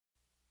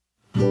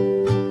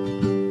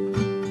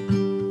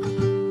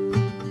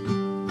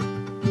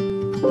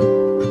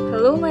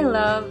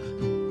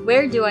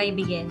Where do I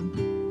begin?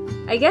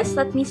 I guess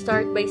let me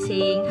start by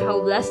saying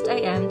how blessed I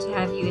am to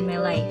have you in my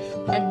life.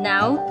 And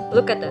now,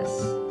 look at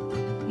us.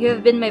 You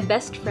have been my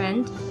best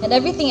friend and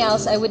everything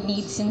else I would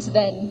need since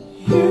then.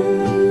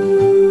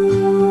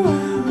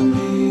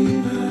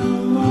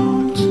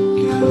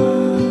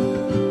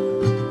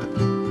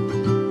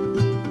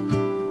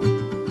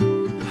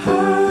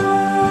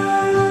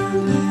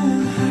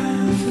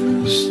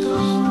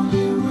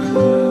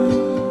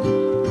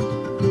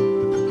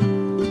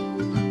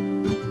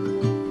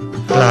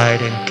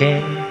 Clyde and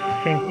King,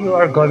 think you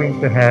are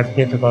going to have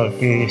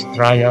difficulties,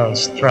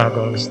 trials,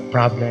 struggles,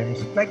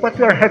 problems, like what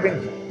we are having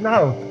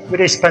now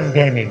with this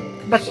pandemic.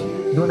 But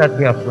do not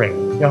be afraid.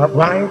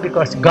 Why?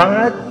 Because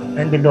God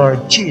and the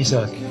Lord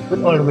Jesus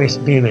will always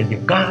be with you.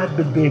 God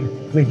will be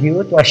with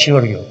you to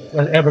assure you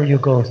whatever you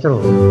go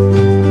through.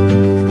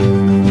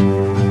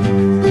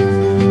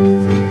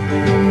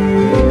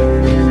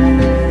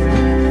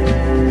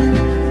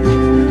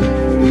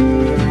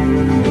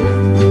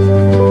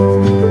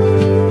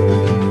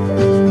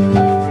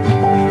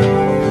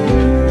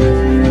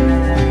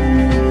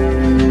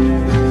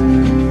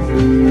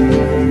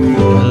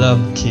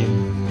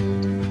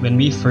 When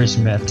we first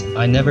met,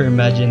 I never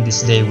imagined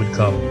this day would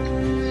come.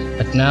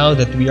 But now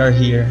that we are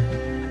here,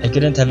 I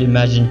couldn't have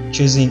imagined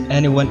choosing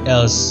anyone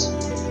else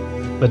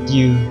but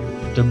you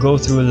to go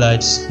through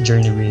life's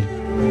journey with.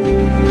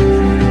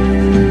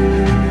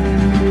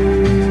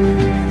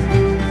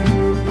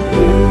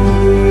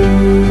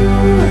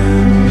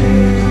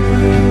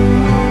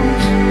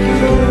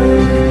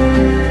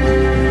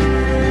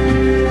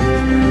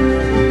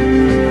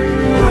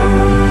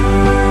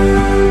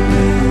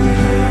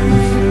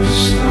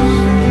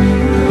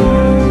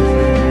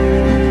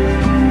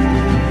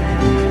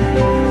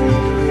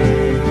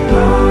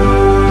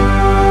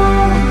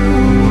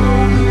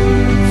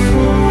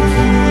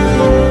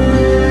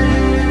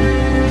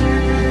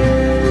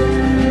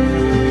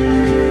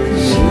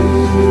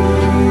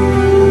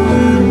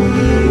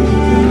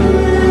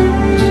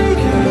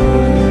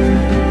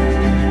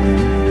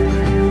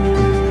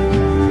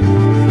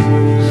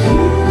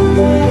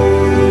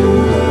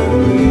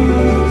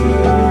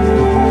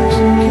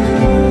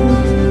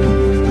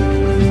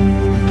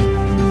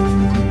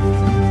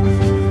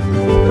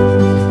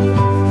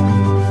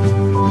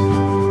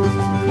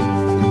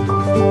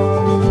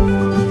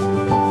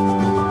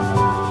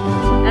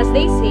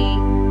 They say,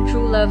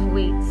 true love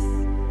waits.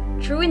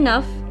 True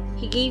enough,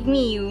 He gave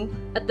me you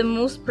at the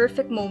most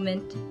perfect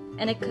moment,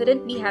 and I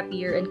couldn't be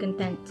happier and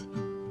content.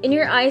 In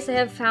your eyes I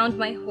have found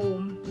my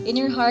home. In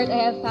your heart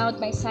I have found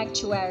my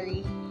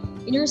sanctuary.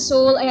 In your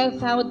soul I have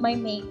found my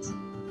mate,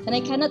 and I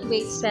cannot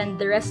wait to spend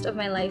the rest of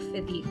my life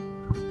with you.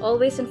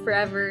 Always and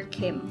forever,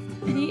 Kim.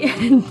 The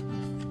end.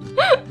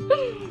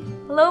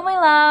 Hello, my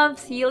love.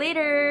 See you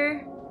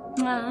later.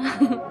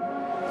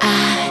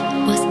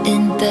 I was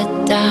in the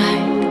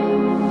dark,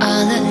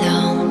 all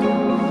alone,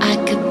 I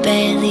could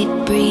barely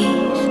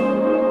breathe.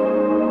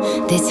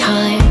 This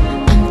heart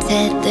I'm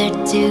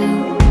tethered to,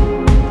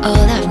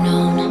 all I've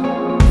known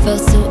felt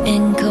so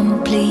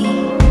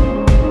incomplete.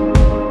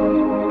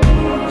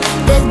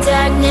 The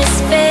darkness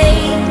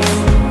fades,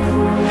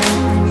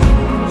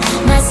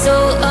 my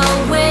soul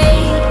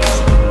awakes.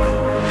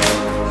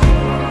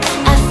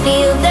 I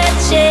feel the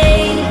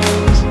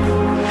change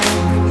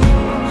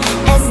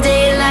as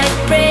daylight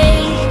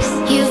breaks.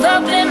 You've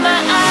opened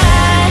my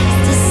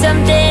eyes to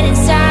something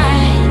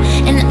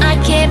inside, and I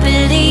can't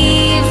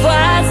believe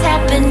what's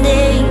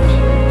happening.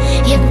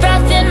 Your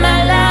breath in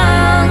my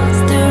lungs,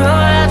 the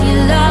roar of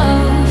your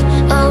love,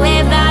 a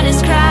wave that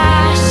is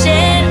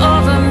crashing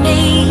over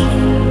me.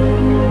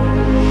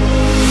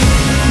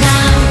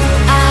 Now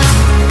I'm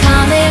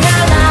coming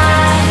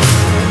alive.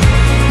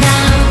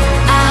 Now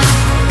I'm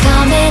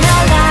coming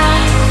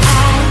alive.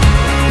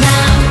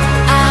 Now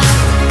I'm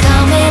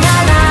coming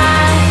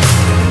alive.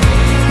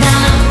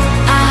 Now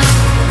I'm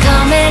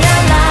coming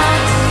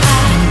alive.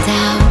 And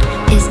doubt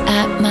is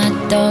at my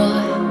door,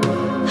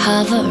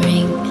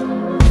 hovering,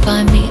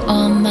 find me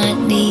on my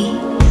knees.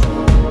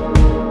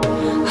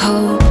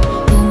 Hope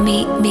will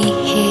meet me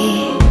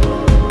here,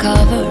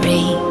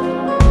 covering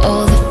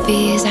all the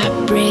fears I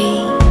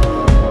breathe.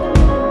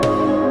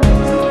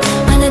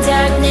 When the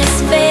darkness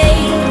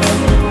fades,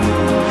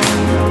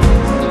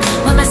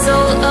 when my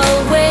soul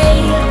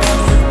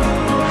awakes,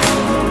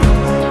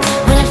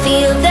 when I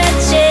feel the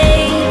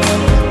change,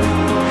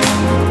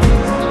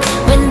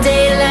 when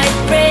daylight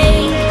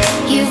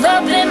breaks, you've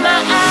opened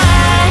my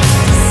eyes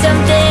to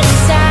something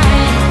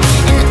inside,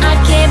 and I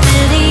can't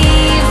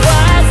believe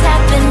what's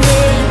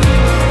happening.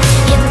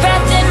 Your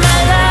breath in my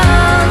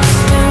lungs,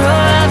 the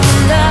roar of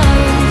your love,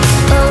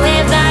 a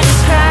wave that is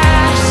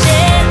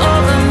crashing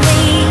over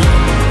me.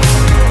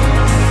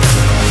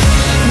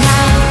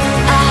 Now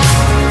I'm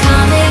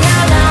coming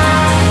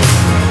alive.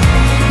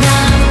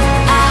 Now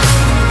I'm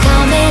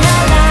coming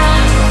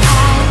alive.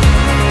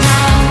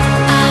 Now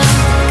I'm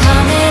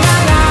coming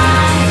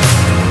alive.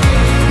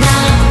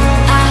 Now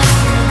I'm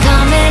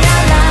coming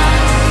alive.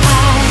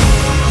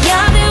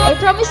 I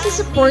promise to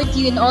support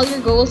you in all your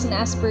goals and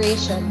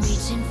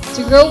aspirations.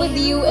 to grow with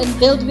you and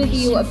build with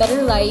you a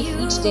better life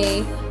each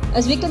day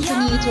as we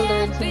continue to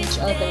learn from each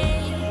other,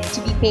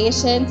 to be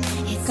patient,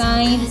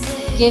 kind,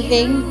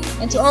 giving,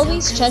 and to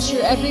always treasure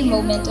every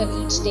moment of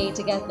each day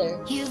together.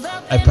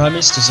 I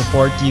promise to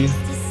support you,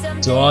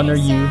 to honor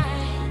you,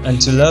 and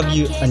to love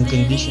you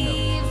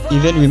unconditionally.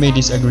 Even we may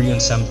disagree on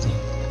something.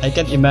 I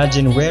can't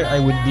imagine where I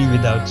would be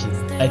without you.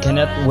 I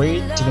cannot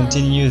wait to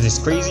continue this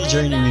crazy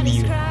journey with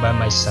you by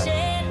my side.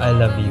 I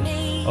love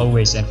you,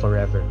 always and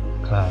forever,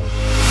 Clyde.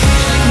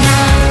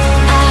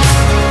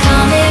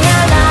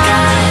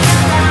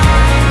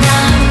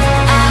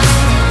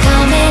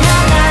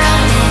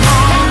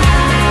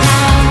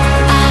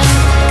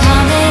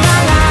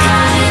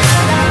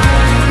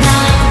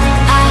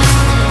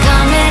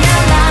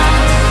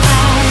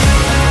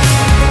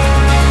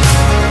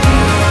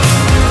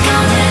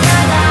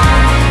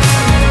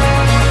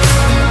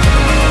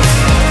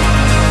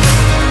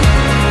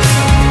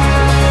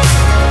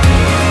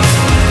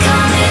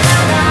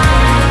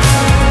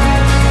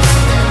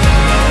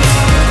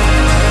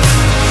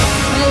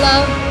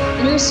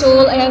 In your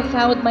soul, I have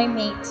found my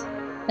mate,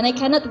 and I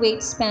cannot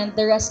wait to spend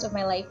the rest of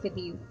my life with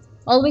you.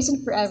 Always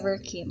and forever,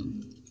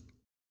 Kim.